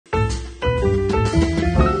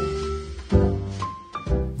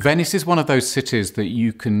Venice is one of those cities that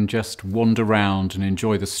you can just wander around and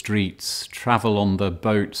enjoy the streets, travel on the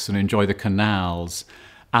boats and enjoy the canals,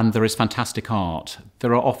 and there is fantastic art.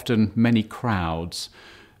 There are often many crowds,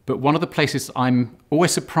 but one of the places I'm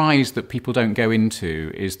always surprised that people don't go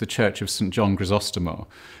into is the Church of St. John Chrysostom,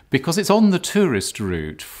 because it's on the tourist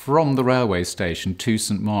route from the railway station to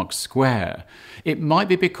St. Mark's Square. It might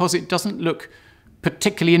be because it doesn't look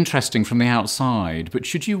particularly interesting from the outside, but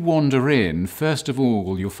should you wander in, first of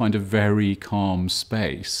all, you'll find a very calm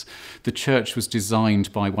space. The church was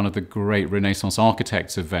designed by one of the great Renaissance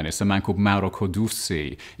architects of Venice, a man called Mauro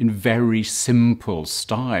Coduzzi, in very simple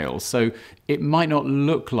style, so it might not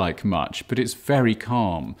look like much, but it's very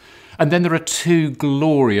calm. And then there are two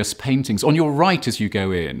glorious paintings. On your right as you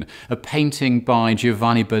go in, a painting by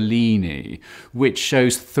Giovanni Bellini, which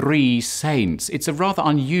shows three saints. It's a rather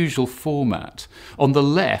unusual format. On the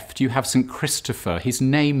left, you have St. Christopher. His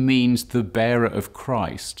name means the bearer of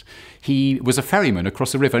Christ. He was a ferryman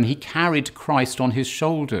across a river and he carried Christ on his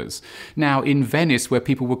shoulders. Now, in Venice, where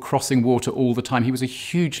people were crossing water all the time, he was a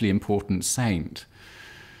hugely important saint.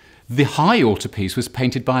 The high altarpiece was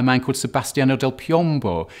painted by a man called Sebastiano del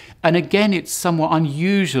Piombo, and again it's somewhat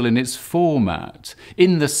unusual in its format.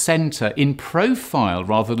 In the centre, in profile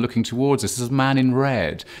rather than looking towards us, is a man in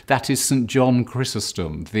red. That is St. John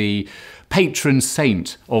Chrysostom, the patron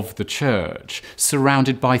saint of the church,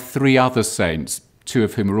 surrounded by three other saints, two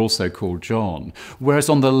of whom are also called John, whereas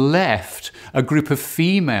on the left, a group of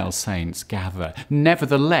female saints gather.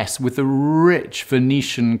 Nevertheless, with the rich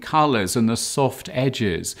Venetian colours and the soft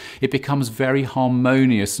edges, it becomes very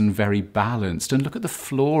harmonious and very balanced. And look at the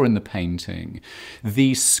floor in the painting.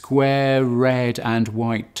 These square red and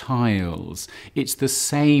white tiles. It's the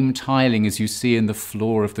same tiling as you see in the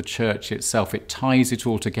floor of the church itself. It ties it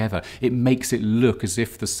all together. It makes it look as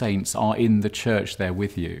if the saints are in the church there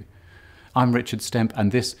with you. I'm Richard Stemp,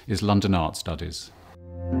 and this is London Art Studies.